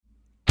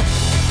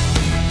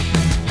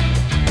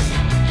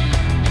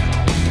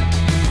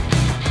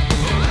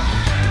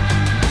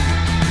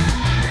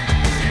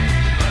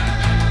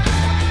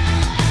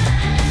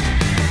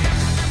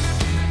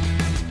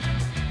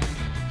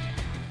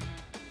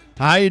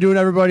How you doing,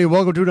 everybody?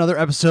 Welcome to another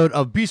episode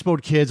of Beast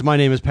Mode Kids. My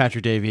name is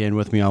Patrick Davey, and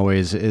with me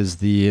always is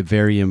the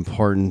very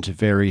important,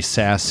 very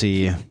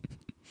sassy...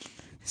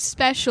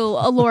 Special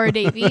Alora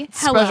Davey.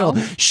 Hello.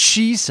 Special.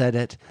 She said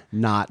it,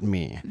 not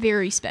me.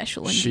 Very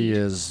special indeed. She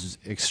is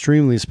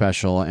extremely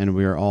special, and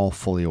we are all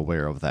fully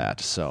aware of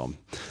that, so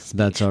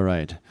that's all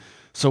right.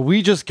 So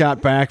we just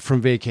got back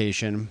from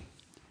vacation,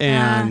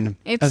 and...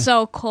 it's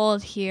so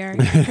cold here,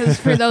 because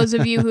for those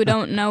of you who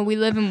don't know, we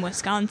live in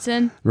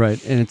Wisconsin.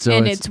 Right, and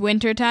it's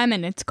wintertime,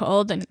 and it's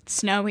cold, and it's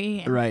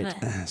snowy. And right.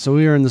 So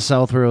we were in the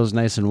south where it was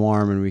nice and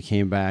warm, and we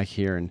came back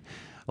here, and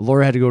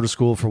Laura had to go to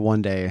school for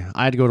one day.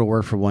 I had to go to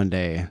work for one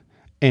day.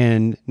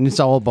 And it's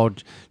all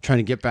about trying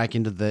to get back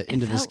into the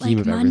scheme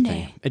of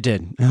everything. It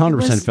did.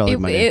 100% felt like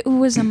Monday. It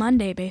was a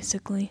Monday,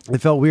 basically. It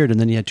felt weird, and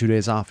then you had 2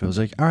 days off. It was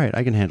like, all right,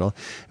 I can handle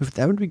it.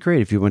 That would be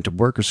great if you went to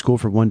work or school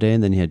for one day,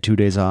 and then you had 2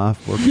 days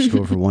off, work or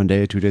school for one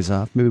day, 2 days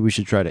off. Maybe we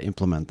should try to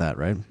implement that,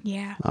 right?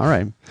 Yeah. All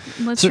right.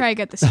 Let's try to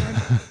get this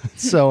started.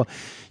 So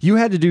you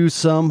had to do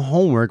some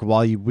homework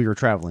while we were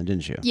traveling,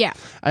 didn't you? Yeah.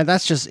 And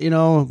that's just,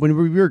 when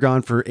we were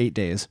gone for 8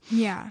 days.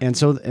 Yeah. And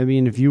so, I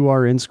mean, if you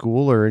are in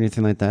school or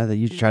anything like that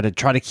you try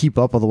to keep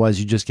up,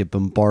 otherwise you just get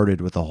bombarded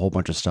with a whole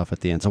bunch of stuff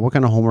at the end. So what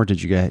kind of homework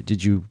did you get?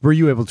 Were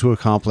you able to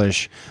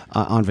accomplish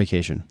on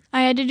vacation?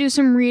 I had to do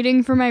some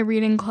reading for my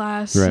reading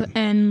class, right,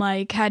 and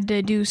had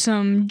to do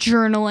some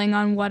journaling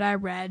on what I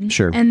read.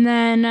 Sure. And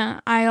then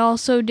I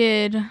also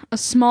did a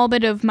small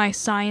bit of my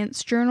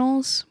science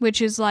journals, which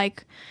is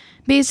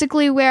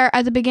basically where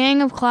at the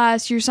beginning of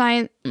class, your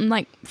science,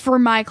 for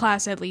my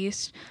class at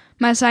least,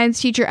 my science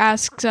teacher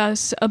asks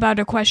us about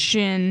a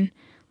question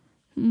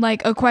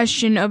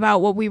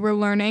about what we were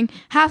learning.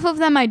 Half of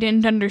them I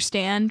didn't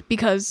understand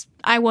because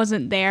I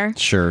wasn't there.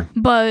 Sure.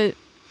 But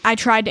I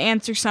tried to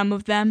answer some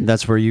of them.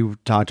 That's where you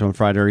talk to him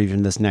Friday or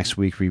even this next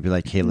week where you'd be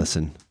like, hey,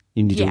 listen,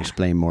 you need to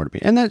explain more to me.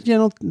 And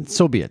that,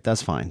 so be it.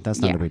 That's fine. That's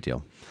not a big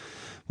deal.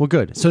 Well,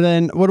 good. So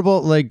then what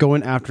about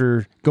going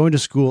to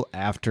school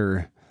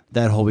after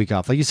that whole week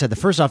off? Like you said, the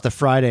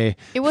Friday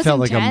felt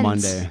like a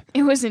Monday.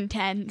 It was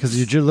intense. Because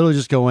you literally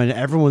just go in,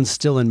 everyone's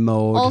still in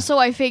mode. Also,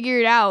 I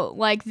figured out,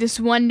 this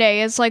one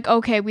day, it's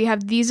okay, we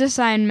have these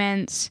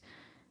assignments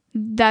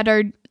that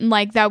are,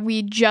 that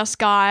we just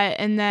got,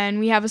 and then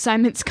we have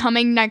assignments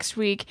coming next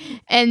week,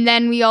 and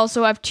then we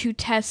also have 2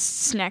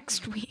 tests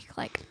next week.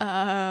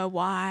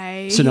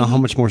 Why? So now how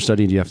much more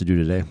studying do you have to do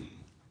today?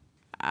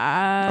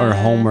 Or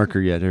homework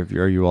yet?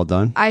 Are you all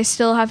done? I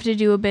still have to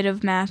do a bit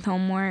of math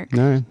homework.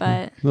 All right.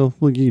 But well,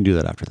 you can do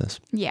that after this.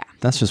 Yeah.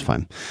 That's just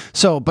fine.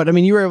 So, but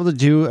you were able to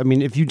do,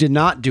 if you did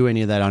not do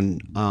any of that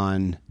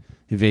on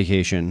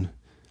vacation,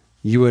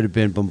 you would have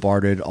been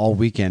bombarded all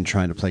weekend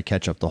trying to play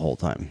catch up the whole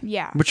time.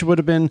 Yeah. Which would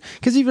have been,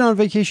 because even on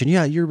vacation,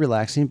 you're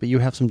relaxing, but you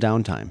have some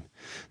downtime.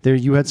 There,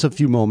 you had some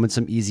few moments,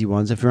 some easy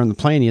ones. If you're on the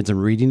plane, you had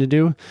some reading to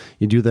do,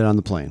 you do that on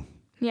the plane.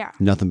 Yeah.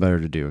 Nothing better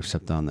to do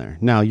except on there.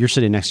 Now, you're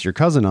sitting next to your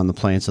cousin on the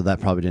plane, so that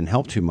probably didn't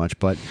help too much,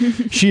 but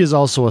she is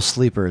also a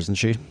sleeper, isn't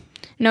she?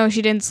 No,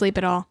 she didn't sleep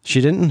at all.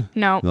 She didn't?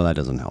 No. Well, that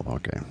doesn't help.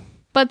 Okay.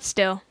 But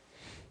still.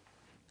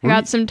 I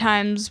got some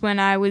times when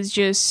I was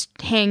just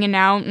hanging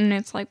out, and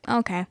it's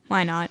okay,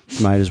 why not?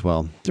 Might as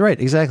well. Right,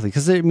 exactly.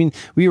 Because,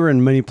 we were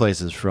in many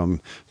places from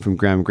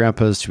Grandma and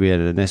Grandpa's to we had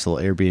a nice little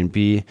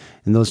Airbnb,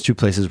 and those 2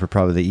 places were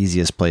probably the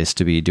easiest place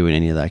to be doing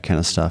any of that kind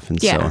of stuff.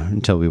 And so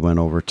until we went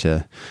over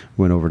to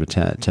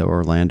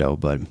Orlando,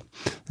 but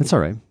that's all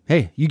right.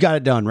 Hey, you got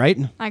it done, right?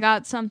 I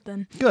got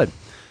something. Good.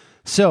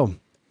 So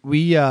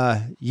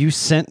you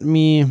sent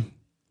me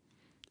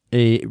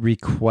a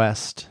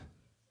request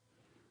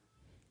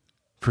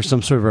for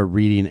some sort of a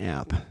reading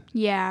app.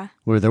 Yeah.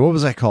 What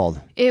was that called?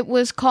 It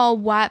was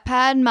called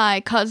Wattpad. My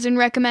cousin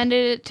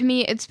recommended it to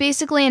me. It's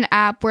basically an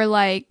app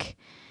where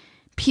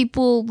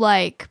people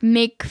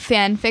make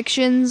fan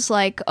fictions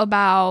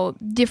about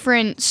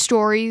different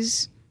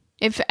stories.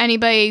 If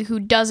anybody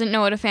who doesn't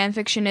know what a fan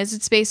fiction is,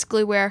 it's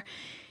basically where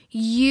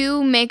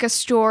you make a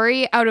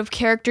story out of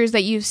characters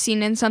that you've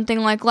seen in something.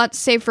 Let's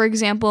say, for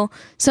example,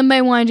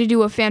 somebody wanted to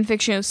do a fan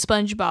fiction of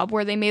SpongeBob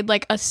where they made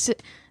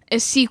a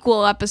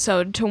sequel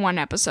episode to one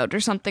episode or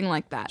something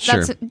like that.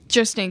 Sure. That's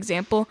just an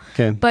example.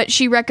 Okay. But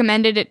she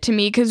recommended it to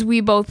me because we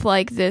both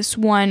like this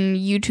one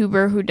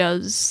YouTuber who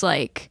does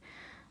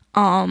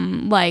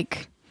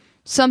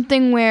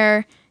something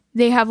where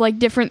they have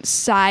different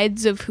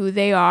sides of who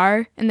they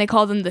are, and they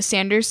call them the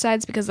Sanders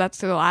sides because that's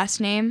their last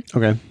name.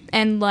 Okay.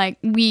 And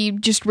we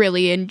just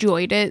really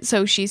enjoyed it.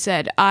 So she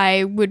said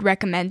I would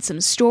recommend some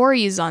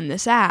stories on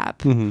this app.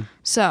 Mm-hmm.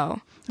 So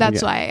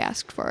that's why I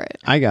asked for it.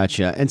 I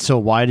gotcha. And so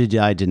why did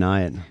I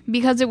deny it?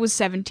 Because it was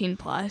 17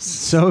 plus.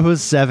 So it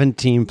was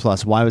 17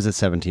 plus. Why was it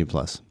 17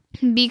 plus?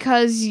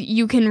 Because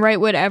you can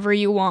write whatever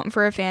you want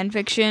for a fan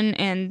fiction,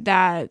 and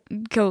that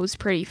goes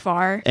pretty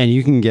far. And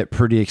you can get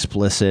pretty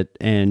explicit,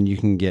 and you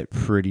can get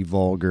pretty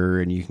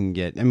vulgar, and you can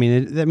get,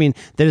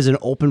 that is an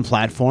open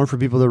platform for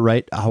people to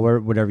write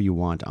whatever you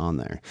want on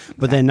there.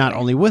 But then not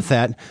only with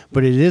that,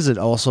 but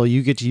also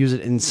you get to use it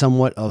in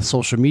somewhat of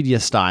social media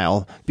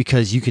style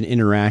because you can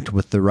interact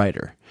with the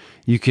writer.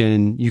 You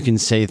can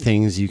say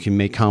things, you can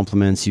make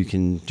compliments, you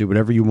can do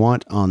whatever you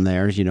want on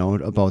there,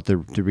 about the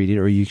reading,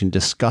 or you can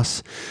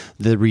discuss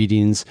the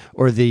readings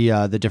or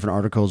the different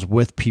articles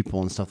with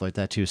people and stuff like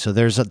that too. So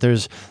there's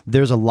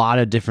a lot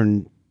of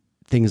different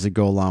things that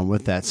go along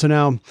with that. So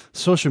now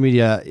social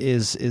media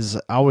is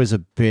always a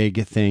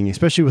big thing,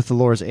 especially with the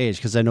Laura's age,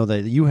 because I know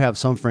that you have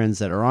some friends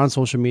that are on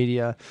social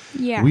media.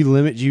 Yeah. We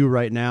limit you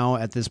right now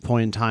at this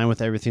point in time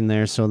with everything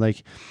there. So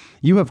like,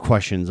 you have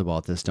questions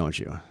about this, don't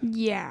you?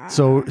 Yeah.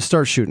 So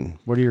start shooting.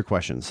 What are your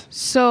questions?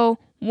 So,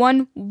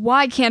 one,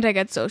 why can't I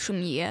get social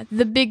media?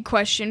 The big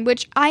question,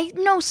 which I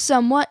know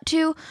somewhat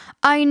too.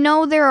 I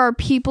know there are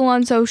people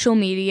on social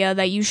media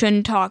that you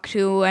shouldn't talk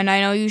to, and I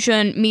know you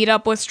shouldn't meet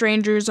up with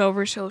strangers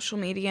over social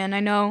media, and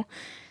I know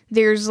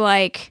there's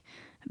like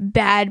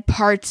bad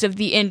parts of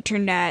the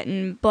internet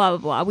and blah, blah,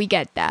 blah. We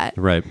get that.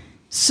 Right.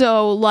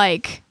 So,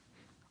 like,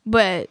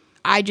 but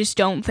I just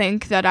don't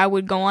think that I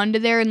would go onto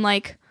there and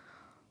like,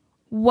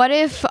 what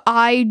if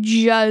I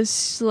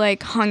just,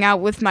 like, hung out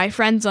with my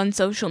friends on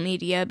social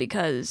media?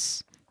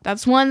 Because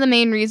that's one of the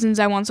main reasons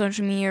I want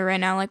social media right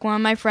now. Like, one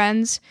of my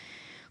friends,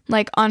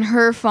 like, on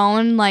her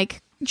phone,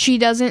 like, she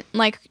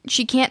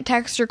can't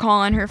text or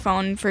call on her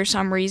phone for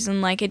some reason.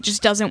 Like, it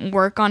just doesn't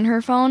work on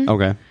her phone.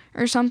 Okay.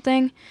 Or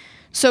something.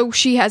 So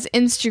she has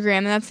Instagram,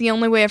 and that's the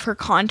only way of her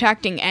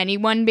contacting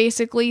anyone,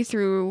 basically,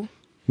 through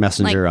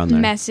Messenger like, on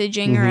there.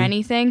 messaging or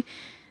anything.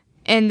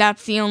 And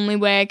that's the only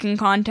way I can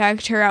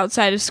contact her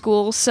outside of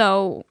school.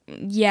 So,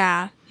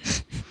 yeah.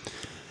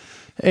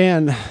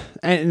 And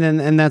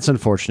that's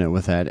unfortunate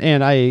with that.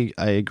 And I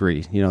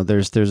agree.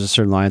 There's a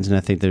certain lines, and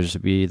I think there's to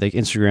be like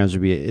Instagrams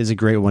is a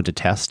great one to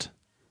test.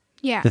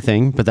 Yeah. The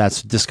thing, but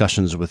that's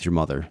discussions with your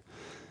mother.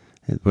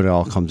 What it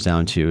all comes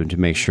down to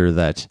make sure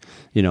that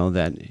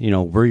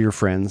we're your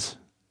friends.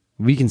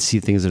 We can see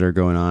things that are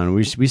going on.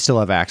 We still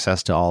have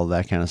access to all of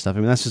that kind of stuff. I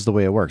mean, that's just the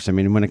way it works. I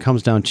mean, when it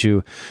comes down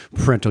to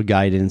parental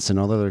guidance and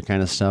all other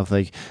kind of stuff,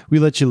 like we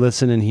let you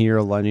listen and hear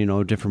a lot,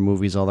 different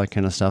movies, all that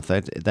kind of stuff.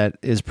 That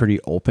is pretty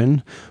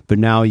open. But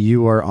now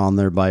you are on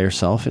there by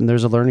yourself, and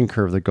there's a learning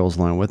curve that goes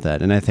along with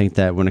that. And I think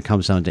that when it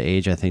comes down to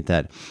age, I think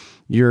that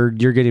you're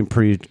getting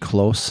pretty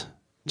close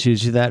to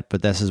that,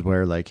 but this is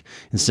where, like,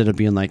 instead of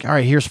being like, all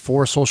right, here's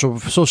 4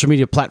 social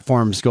media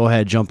platforms, go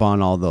ahead, jump on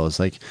all those,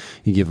 like,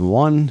 you give them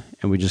one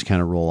and we just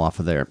kind of roll off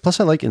of there. Plus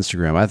I like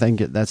Instagram. I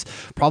think that's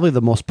probably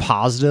the most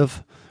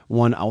positive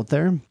one out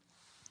there,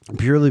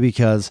 purely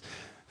because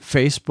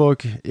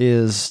Facebook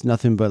is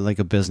nothing but like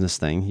a business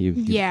thing.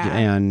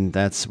 And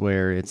that's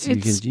where you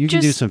can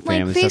do some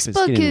family like, stuff.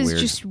 Facebook is weird.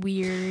 Just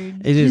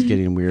weird. It is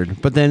getting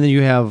weird. But then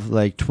you have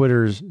like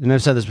Twitter's, and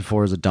I've said this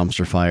before, is a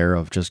dumpster fire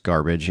of just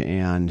garbage.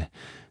 And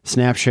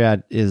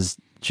Snapchat is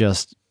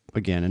just,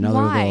 again,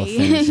 another little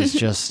thing. It's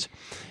just,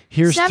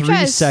 here's Snapchat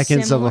 3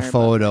 seconds of a similar,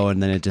 photo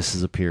and then it just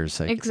disappears.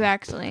 Like,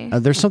 exactly.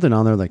 There's something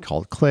on there like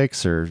called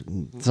clicks or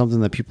something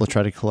that people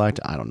try to collect.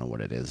 I don't know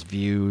what it is.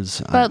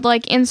 Views. But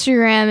like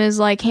Instagram is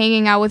like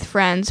hanging out with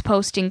friends,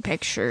 posting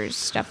pictures,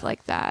 stuff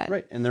like that.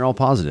 Right. And they're all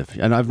positive.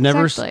 And I've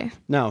never... Exactly.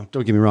 No,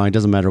 don't get me wrong. It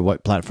doesn't matter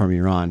what platform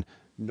you're on.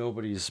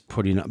 Nobody's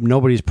putting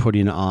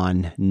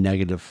on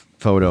negative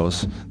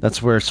photos.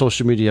 That's where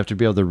social media, you have to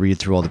be able to read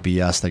through all the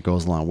BS that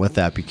goes along with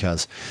that,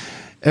 because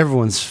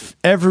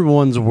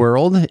everyone's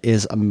world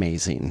is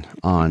amazing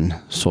on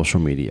social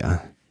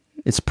media.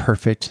 It's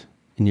perfect.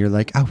 And you're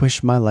like, I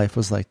wish my life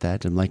was like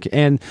that.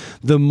 And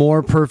the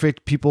more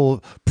perfect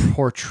people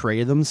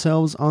portray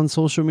themselves on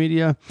social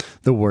media,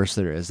 the worse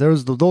there is.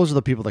 Those are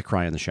the people that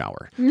cry in the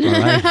shower. All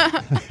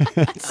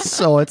right?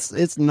 So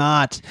it's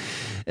not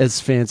as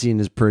fancy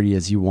and as pretty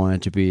as you want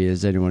it to be,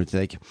 as anyone to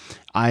think.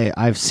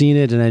 I've seen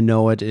it and I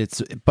know it.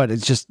 But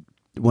it's just,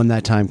 when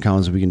that time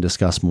comes, we can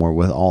discuss more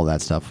with all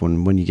that stuff.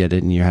 When you get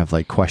it and you have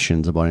like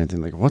questions about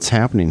anything, like what's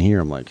happening here,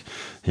 I'm like,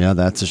 yeah,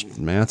 that's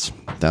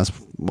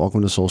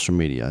welcome to social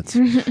media.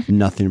 It's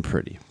nothing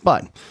pretty.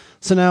 But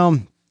so now,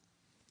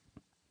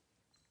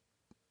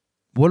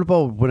 what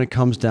about when it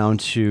comes down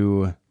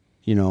to,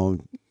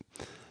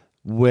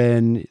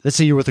 when, let's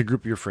say you're with a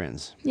group of your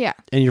friends, Yeah.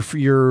 and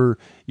your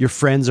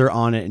friends are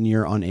on it and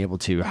you're unable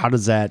to. How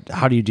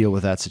do you deal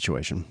with that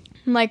situation?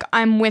 Like,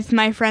 I'm with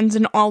my friends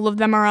and all of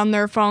them are on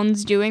their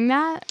phones doing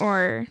that?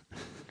 Or,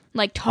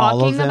 like,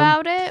 talking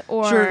about it?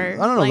 Or, sure.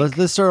 I don't know. Like,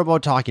 let's start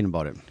about talking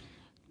about it.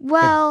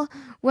 well,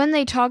 when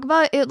they talk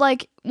about it,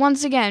 like,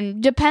 once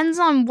again, depends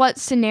on what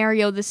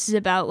scenario this is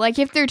about. Like,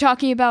 if they're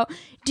talking about,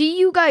 do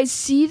you guys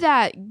see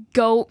that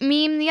goat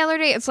meme the other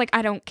day? It's like,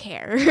 I don't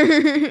care.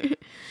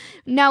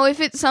 Now, if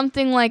it's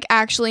something, like,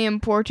 actually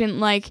important,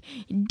 like,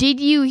 did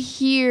you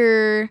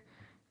hear...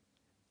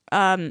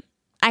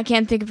 I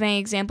can't think of any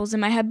examples in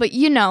my head, but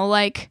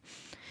like,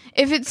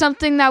 if it's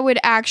something that would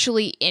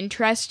actually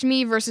interest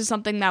me versus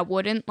something that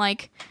wouldn't,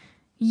 like,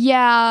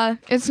 yeah,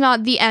 it's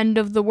not the end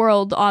of the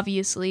world,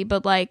 obviously,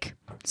 but, like,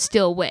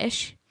 still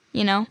wish,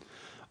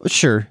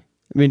 Sure.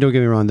 I mean, don't get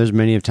me wrong. There's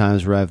many of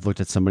times where I've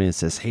looked at somebody and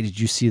says, hey, did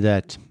you see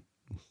that,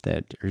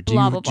 or do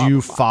Blah, you, blah, do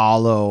you blah,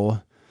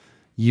 follow,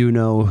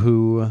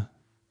 who,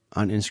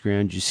 on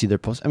Instagram? Do you see their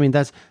posts? I mean,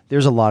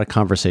 there's a lot of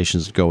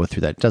conversations that go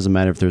through that. It doesn't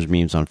matter if there's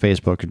memes on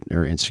Facebook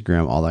or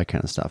Instagram, all that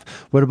kind of stuff.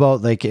 What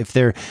about like if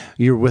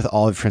you're with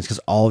all of your friends, because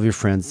all of your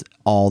friends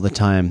all the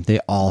time, they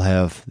all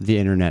have the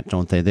internet,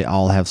 don't they? They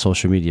all have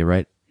social media,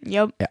 right?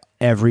 Yep.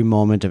 Every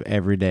moment of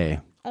every day.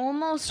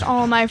 Almost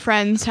all my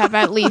friends have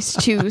at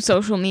least 2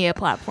 social media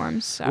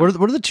platforms. So. What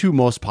are the 2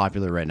 most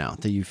popular right now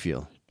that you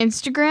feel?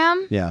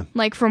 Instagram, yeah,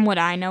 like from what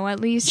I know at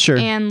least, sure,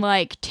 and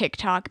like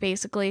TikTok,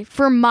 basically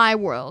for my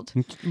world.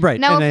 Right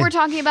now, if we're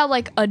talking about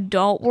like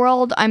adult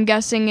world, I'm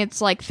guessing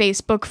it's like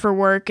Facebook for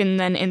work, and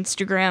then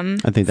Instagram.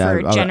 I think that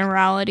for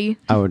generality.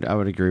 I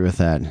would agree with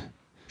that.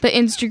 But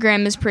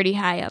Instagram is pretty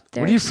high up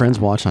there. What do your friends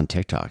watch on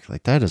TikTok?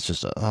 Like that is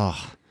just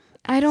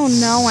I don't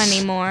know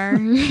anymore.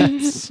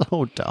 That's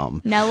so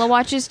dumb. Nella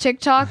watches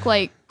TikTok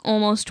like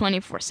almost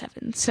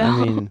 24/7. So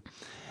I mean,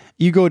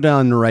 you go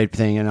down the right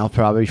thing, and I'll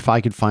probably, if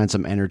I could find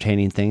some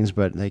entertaining things,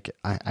 but like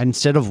I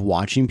instead of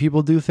watching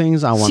people do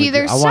things, I want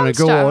to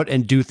go out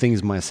and do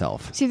things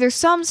myself. See, there's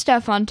some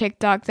stuff on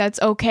TikTok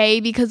that's okay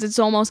because it's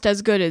almost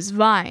as good as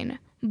Vine.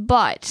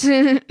 But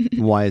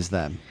why is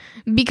that?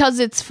 Because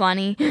it's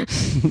funny.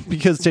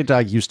 Because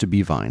TikTok used to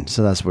be Vine,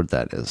 so that's what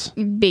that is.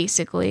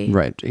 Basically.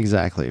 Right,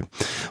 exactly.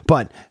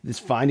 But it's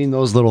finding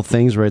those little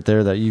things right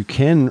there that you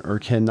can or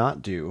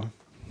cannot do.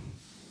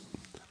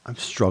 I'm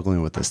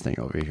struggling with this thing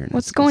over here.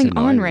 What's going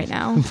on right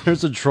now?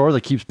 There's a drawer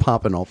that keeps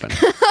popping open.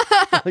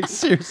 Like,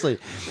 seriously.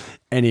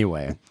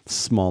 Anyway,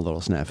 small little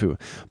snafu.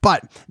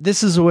 But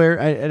this is where,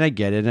 I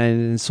get it,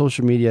 and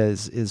social media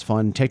is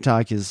fun.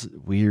 TikTok is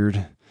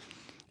weird.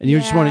 And you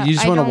just want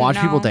to watch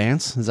people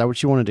dance? Is that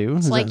what you want to do?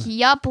 It's like,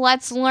 yup,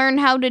 let's learn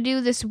how to do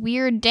this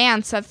weird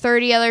dance that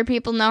 30 other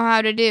people know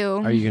how to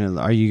do. Are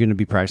you gonna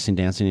be practicing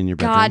dancing in your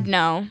bedroom? God,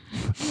 no.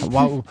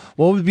 What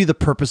would be the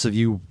purpose of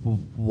you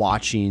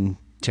watching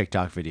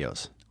TikTok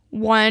videos?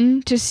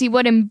 1, to see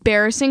what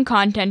embarrassing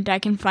content I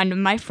can find of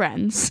my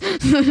friends.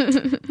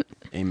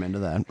 Amen to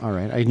that. All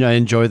right. I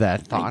enjoy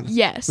that thought.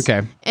 Yes.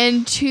 Okay.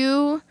 And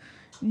 2,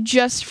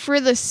 just for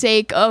the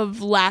sake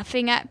of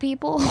laughing at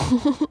people.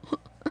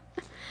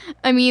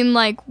 I mean,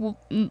 like.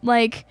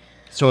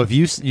 So if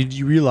you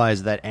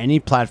realize that any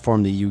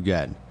platform that you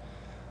get,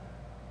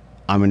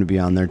 I'm going to be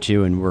on there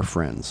too, and we're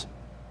friends.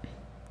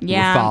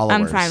 Yeah,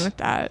 I'm fine with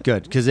that.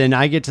 Good, because then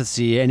I get to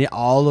see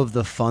all of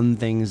the fun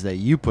things that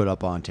you put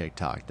up on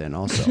TikTok. Then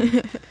also,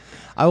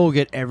 I will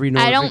get every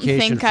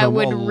notification from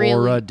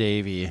Laura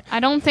Davey. I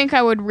don't think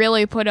I would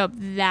really put up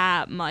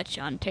that much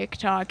on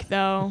TikTok,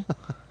 though.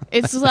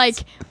 It's like,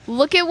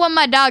 look at what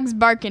my dog's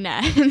barking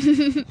at.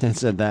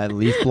 That's that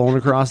leaf blown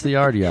across the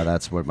yard. Yeah,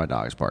 that's what my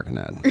dog's barking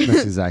at.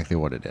 That's exactly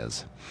what it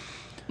is.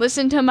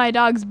 Listen to my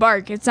dog's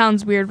bark. It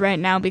sounds weird right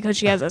now because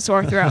she has a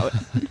sore throat.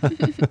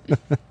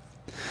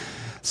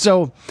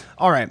 So,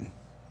 all right.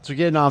 So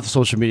getting off the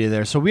social media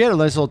there. So we had a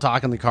nice little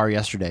talk in the car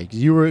yesterday.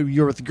 You were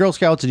with the Girl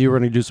Scouts and you were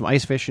going to do some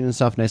ice fishing and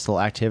stuff. Nice little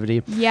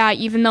activity. Yeah,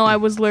 even though I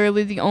was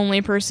literally the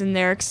only person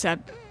there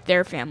except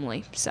their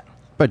family. So.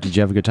 But did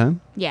you have a good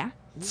time? Yeah.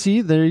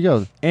 See, there you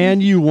go.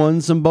 And you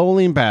won some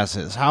bowling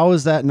passes. How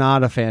is that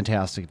not a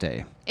fantastic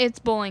day? It's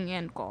bowling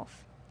and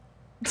golf.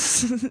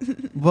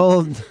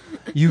 Well,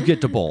 you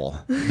get to bowl.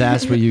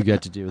 That's what you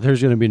get to do. There's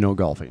going to be no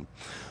golfing.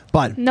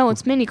 But no,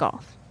 it's mini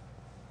golf.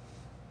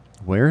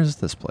 Where is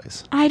this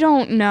place? I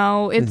don't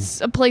know. It's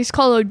a place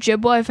called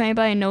Ojibwa. If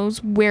anybody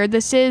knows where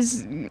this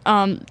is,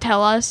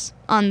 tell us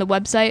on the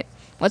website.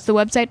 What's the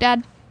website,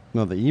 Dad?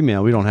 No, the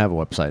email. We don't have a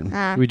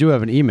website. We do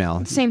have an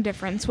email. Same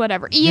difference.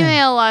 Whatever.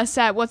 Email us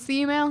at, what's the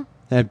email?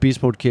 At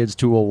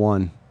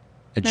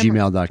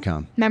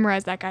beastmodekids201@gmail.com.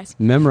 Memorize that, guys.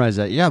 Memorize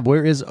that. Yeah,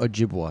 where is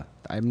Ojibwa?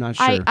 I'm not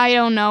sure. I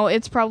don't know.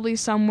 It's probably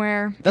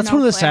somewhere. That's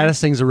one of the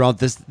saddest things around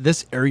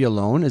this area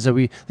alone is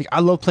that I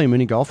love playing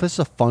mini golf. It's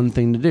a fun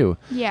thing to do.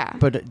 Yeah.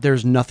 But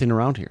there's nothing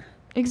around here.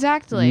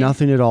 Exactly.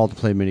 Nothing at all to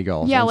play mini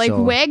golf. Yeah, like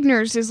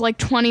Wagner's is like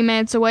 20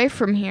 minutes away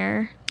from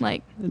here.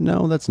 Like.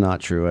 No, that's not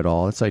true at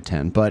all. It's like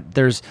 10. But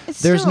there's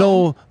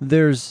bowling,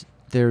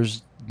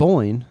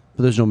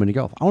 but there's no mini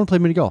golf. I want to play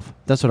mini golf.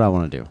 That's what I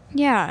want to do.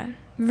 Yeah.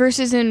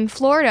 Versus in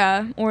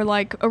Florida or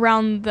like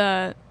around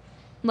the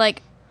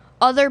like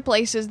other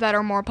places that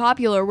are more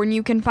popular when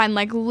you can find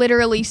like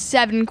literally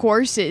 7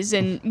 courses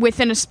and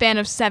within a span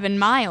of 7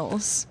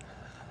 miles.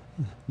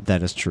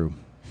 That is true.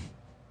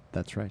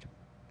 That's right.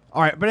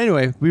 All right, but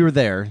anyway, we were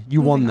there.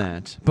 You won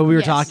that. But we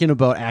were talking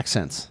about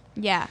accents.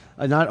 Yeah.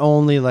 Not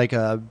only like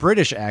a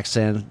British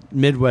accent,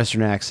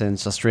 Midwestern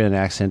accents, Australian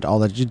accent, all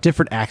the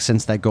different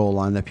accents that go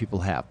along that people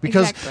have.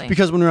 Because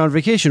when we were on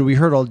vacation, we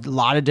heard a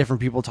lot of different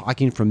people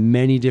talking from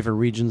many different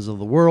regions of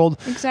the world.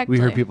 Exactly.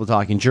 We heard people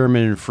talking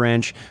German and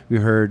French. We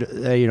heard,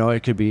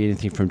 it could be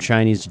anything from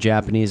Chinese to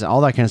Japanese, all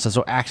that kind of stuff.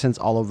 So accents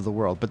all over the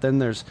world. But then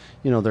there's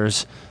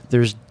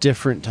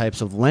different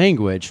types of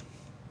language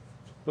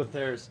But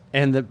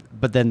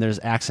then there's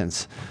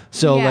accents.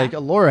 So Yeah. like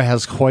Laura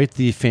has quite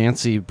the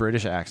fancy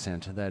British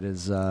accent. That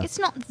is, It's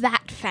not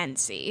that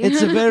fancy.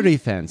 it's a very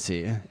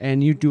fancy,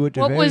 and you do it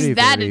What very, was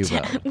that very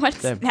attempt? well.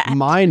 What's that?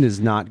 Mine is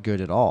not good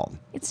at all.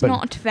 It's But-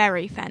 not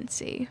very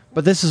fancy.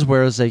 But this is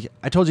where it's like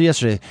I told you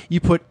yesterday. You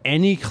put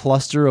any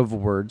cluster of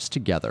words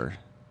together.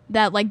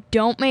 That like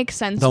don't make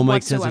sense. Don't make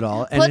whatsoever. sense at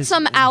all. And Put it's-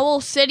 some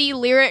Owl City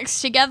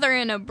lyrics together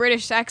in a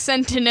British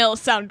accent, and it'll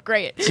sound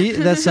great. See,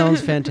 that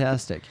sounds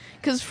fantastic.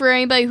 Because for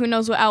anybody who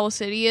knows what Owl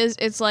City is,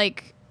 it's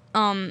like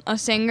a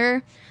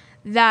singer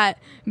that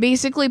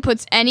basically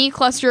puts any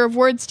cluster of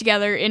words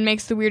together and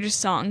makes the weirdest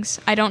songs.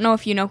 I don't know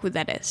if you know who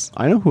that is.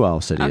 I know who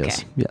Owl City is.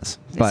 Okay. Yes,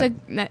 but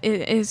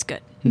It is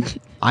good.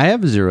 I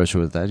have zero issue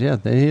with that. Yeah,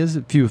 there is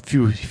a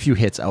few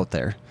hits out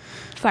there.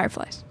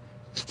 Fireflies.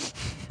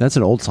 That's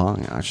an old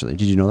song, actually.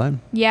 Did you know that?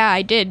 Yeah,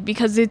 I did,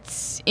 because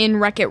it's in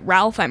Wreck-It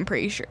Ralph, I'm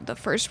pretty sure, the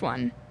first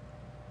one.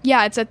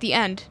 Yeah, it's at the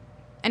end.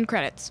 End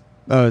credits.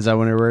 Oh, is that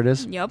where it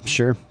is? Yep.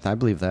 Sure, I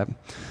believe that.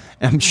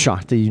 I'm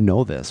shocked that you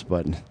know this,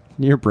 but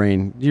your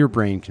brain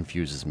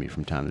confuses me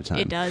from time to time.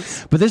 It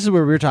does. But this is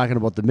where we were talking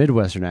about the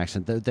Midwestern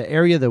accent, the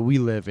area that we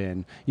live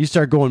in. You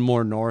start going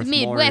more north.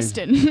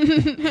 Midwestern.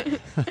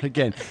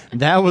 Again,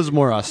 that was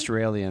more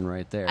Australian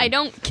right there. I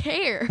don't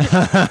care.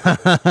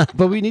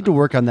 But we need to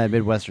work on that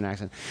Midwestern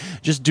accent,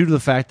 just due to the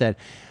fact that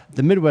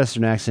the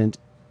Midwestern accent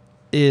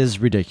is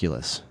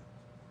ridiculous.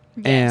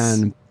 Yes.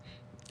 And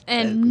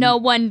And no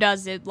one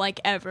does it, like,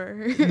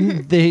 ever.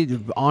 we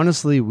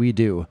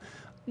do.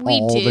 We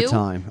all the do?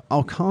 time.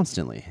 Oh,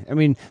 constantly. I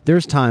mean,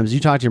 there's times you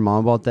talk to your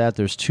mom about that.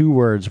 There's two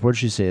words. What did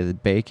she say? The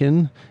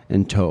bacon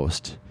and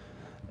toast.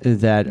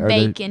 That are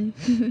Bacon.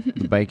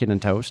 the bacon and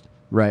toast.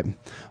 Right.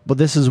 But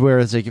this is where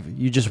it's like if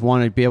you just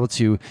want to be able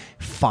to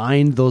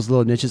find those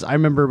little niches. I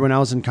remember when I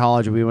was in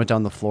college, we went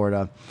down to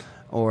Florida,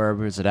 or it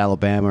was at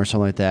Alabama or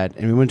something like that,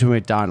 and we went to a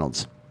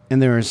McDonald's.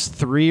 And there was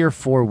 3 or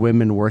 4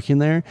 women working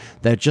there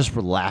that just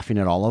were laughing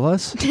at all of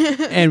us.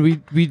 And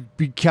we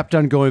kept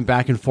on going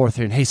back and forth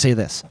and, hey, say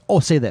this. Oh,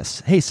 say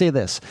this. Hey, say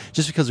this.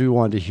 Just because we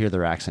wanted to hear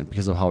their accent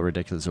because of how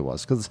ridiculous it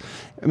was. Because,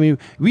 I mean,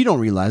 we don't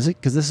realize it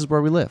because this is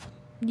where we live.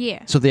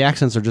 Yeah. So the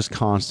accents are just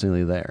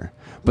constantly there.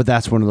 But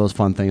that's one of those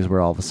fun things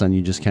where all of a sudden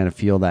you just kind of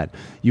feel that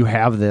you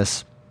have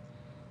this,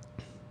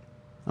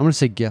 I'm going to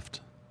say gift.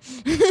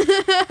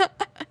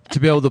 To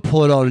be able to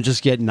pull it out and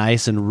just get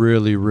nice and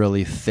really,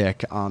 really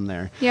thick on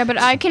there. Yeah, but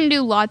I can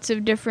do lots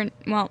of different,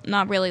 well,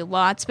 not really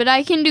lots, but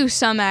I can do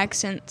some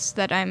accents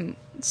that I'm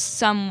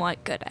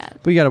somewhat good at.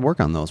 But you got to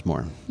work on those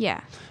more. Yeah.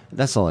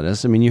 That's all it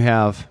is. I mean, you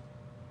have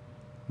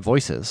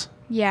voices.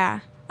 Yeah.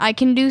 I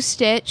can do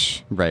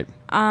Stitch. Right.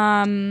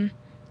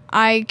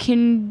 I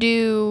can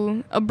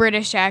do a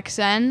British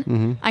accent.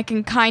 Mm-hmm. I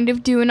can kind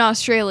of do an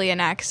Australian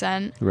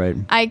accent. Right.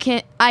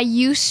 I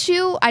used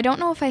to, I don't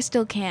know if I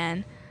still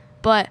can,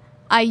 but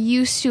I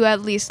used to,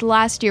 at least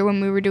last year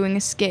when we were doing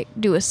a skit,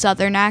 do a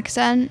Southern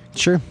accent.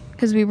 Sure.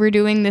 Because we were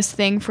doing this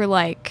thing for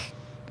like,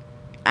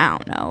 I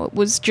don't know, it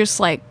was just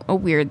like a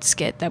weird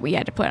skit that we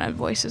had to put on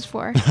voices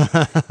for.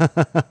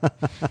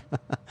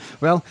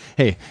 Well,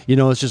 hey,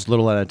 it's just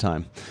little at a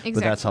time.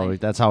 Exactly. But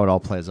that's how it all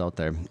plays out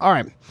there. All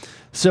right.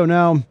 So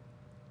now,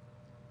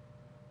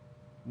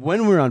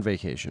 when we're on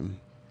vacation,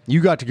 you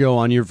got to go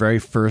on your very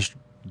first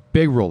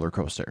big roller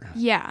coaster.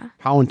 Yeah.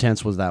 How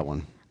intense was that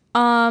one?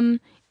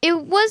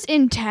 It was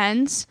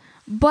intense,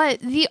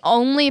 but the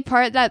only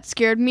part that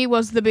scared me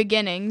was the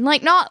beginning.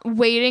 Like, not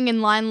waiting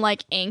in line,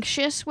 like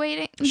anxious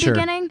waiting Sure,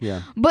 beginning.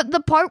 yeah. But the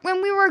part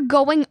when we were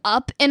going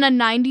up in a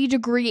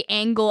 90-degree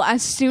angle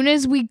as soon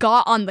as we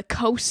got on the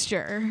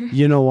coaster.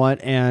 You know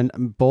what? And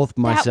both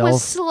That myself,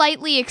 was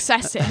slightly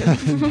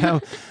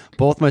excessive.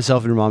 both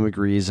myself and your mom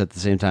agrees at the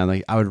same time.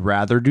 Like, I would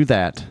rather do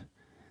that,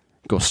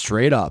 go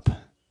straight up,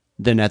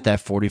 than at that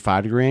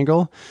 45-degree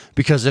angle.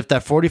 Because if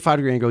that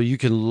 45-degree angle, you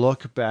can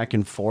look back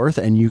and forth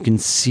and you can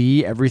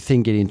see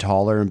everything getting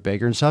taller and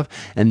bigger and stuff.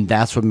 And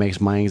that's what makes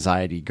my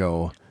anxiety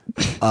go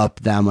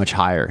up that much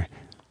higher.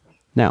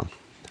 Now,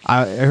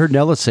 I heard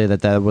Nella say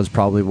that was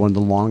probably one of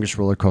the longest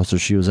roller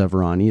coasters she was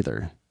ever on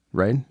either.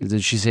 Right?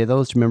 Did she say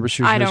those? Do you remember?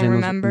 I don't saying those?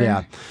 remember.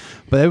 Yeah.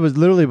 But it was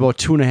literally about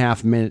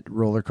 2.5 minute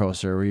roller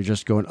coaster where you're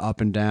just going up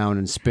and down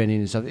and spinning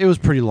and stuff. It was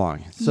pretty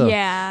long. So,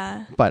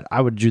 yeah. But I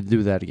would do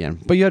that again.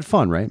 But you had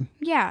fun, right?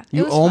 Yeah.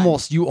 You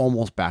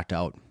almost backed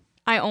out.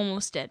 I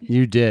almost did.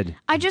 You did.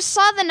 I just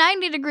saw the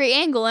 90-degree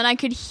angle and I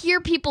could hear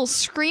people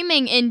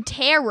screaming in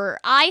terror.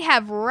 I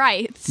have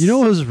rights. You know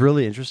what was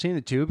really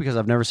interesting too, because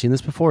I've never seen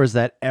this before, is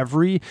that there are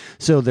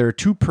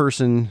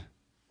 2-person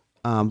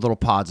little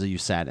pods that you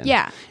sat in.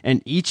 Yeah.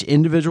 And each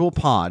individual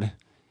pod,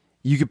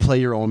 you could play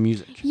your own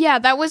music. Yeah,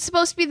 that was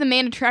supposed to be the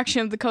main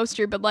attraction of the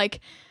coaster, but like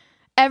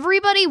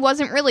everybody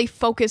wasn't really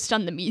focused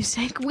on the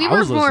music. We I were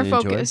was more listening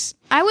to it. focused.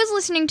 I was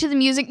listening to the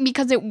music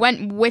because it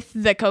went with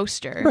the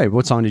coaster. Right.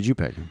 What song did you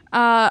pick?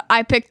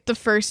 I picked the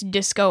first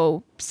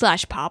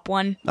disco/pop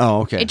one. Oh,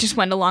 okay. It just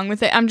went along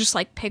with it. I'm just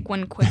like, pick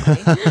one quickly.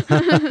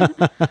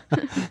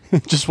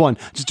 Just one.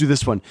 Just do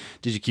this one.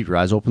 Did you keep your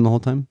eyes open the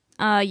whole time?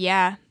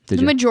 Yeah. Did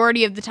The you?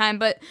 majority of the time,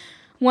 but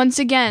once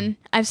again,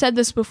 I've said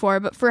this before,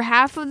 but for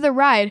half of the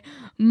ride,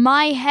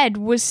 my head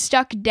was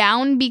stuck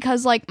down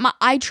because like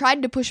I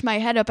tried to push my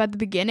head up at the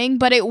beginning,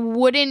 but it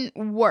wouldn't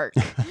work.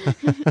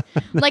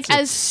 Like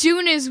as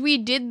soon as we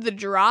did the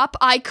drop,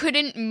 I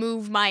couldn't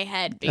move my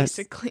head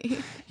basically.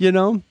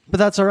 But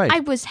that's all right. I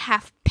was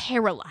half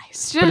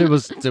paralyzed. But it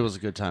was a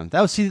good time.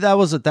 That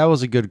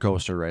was a good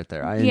coaster right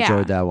there. I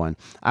enjoyed that one.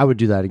 I would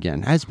do that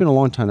again. It's been a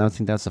long time. I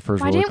think that's the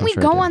first. Why didn't we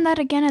go on that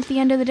again at the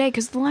end of the day?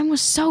 Because the line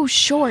was so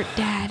short,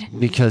 Dad.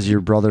 Because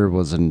your brother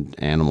was an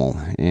animal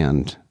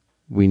and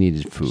we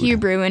needed food. He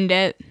ruined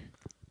it.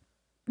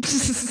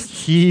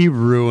 He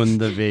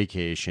ruined the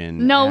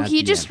vacation. No,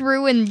 he just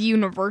ruined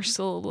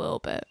Universal a little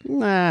bit.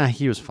 Nah,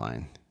 he was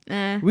fine.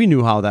 We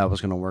knew how that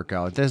was going to work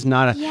out. That's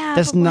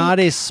not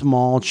a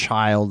small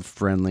child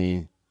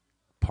friendly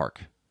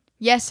park.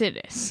 Yes,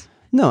 it is.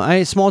 No,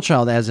 a small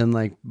child, as in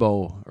like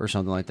Bo or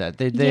something like that.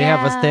 They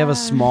have a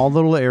small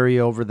little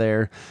area over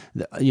there,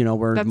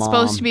 where that's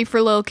supposed to be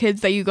for little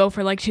kids that you go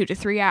for like 2 to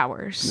 3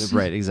 hours.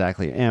 Right,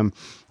 exactly. And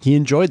he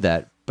enjoyed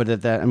that, but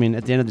at the end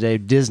of the day,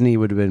 Disney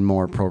would have been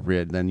more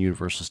appropriate than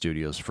Universal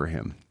Studios for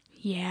him.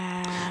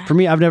 Yeah. For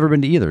me, I've never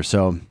been to either,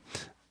 so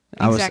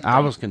exactly. I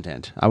was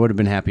content. I would have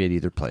been happy at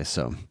either place.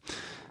 So,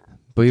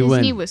 but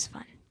Disney was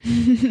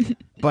fun.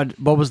 But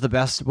what was the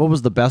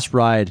best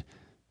ride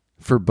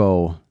for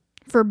Bo?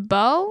 For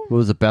Bo? What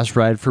was the best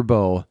ride for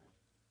Bo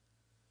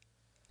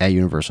at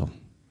Universal?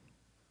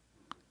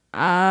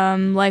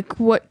 Like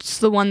what's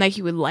the one that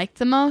he would like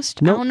the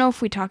most? Nope. I don't know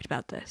if we talked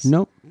about this.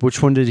 Nope.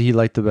 Which one did he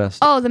like the best?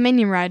 Oh, the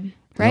Minion ride,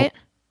 right?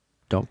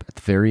 Nope. At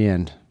the very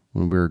end,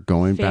 when we were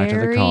going back to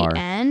the car.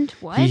 End?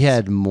 What? He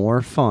had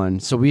more fun.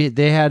 So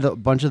they had a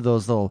bunch of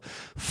those little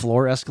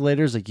floor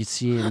escalators like you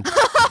see in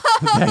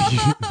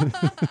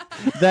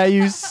that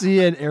you see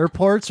in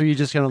airports, or you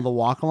just kind of the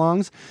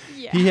walk-alongs.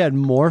 Yeah. He had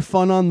more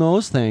fun on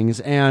those things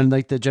and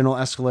like the general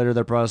escalator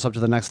that brought us up to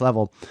the next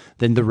level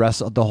than the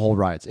rest of the whole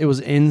rides. It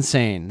was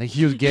insane. Like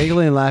he was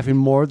giggling and laughing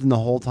more than the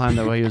whole time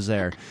that he was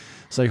there.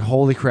 It's like,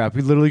 holy crap,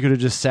 we literally could have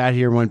just sat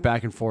here and went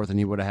back and forth and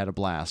he would have had a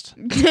blast.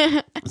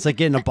 It's like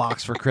getting a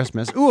box for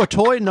Christmas. Ooh, a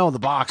toy? No, the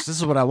box. This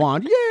is what I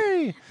want.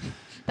 Yay!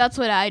 That's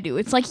what I do.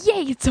 It's like,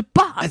 yay, it's a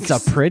box. It's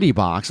a pretty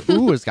box.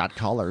 Ooh, it's got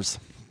colors.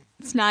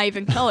 It's not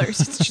even colors.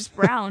 It's just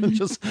brown.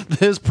 Just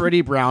this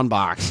pretty brown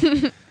box.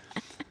 All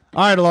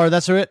right, Laura,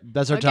 that's it.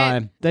 That's our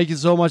time. Thank you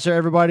so much,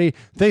 everybody.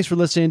 Thanks for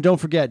listening. Don't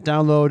forget,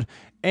 download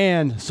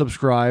and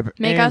subscribe.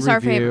 Make and us review,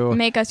 our favorite.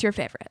 Make us your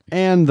favorite.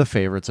 And the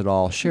favorites at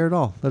all. Share it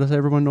all. Let us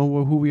everyone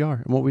know who we are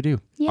and what we do.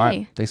 Yay. All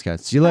right. Thanks,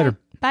 guys. See you later.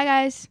 Bye,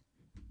 guys.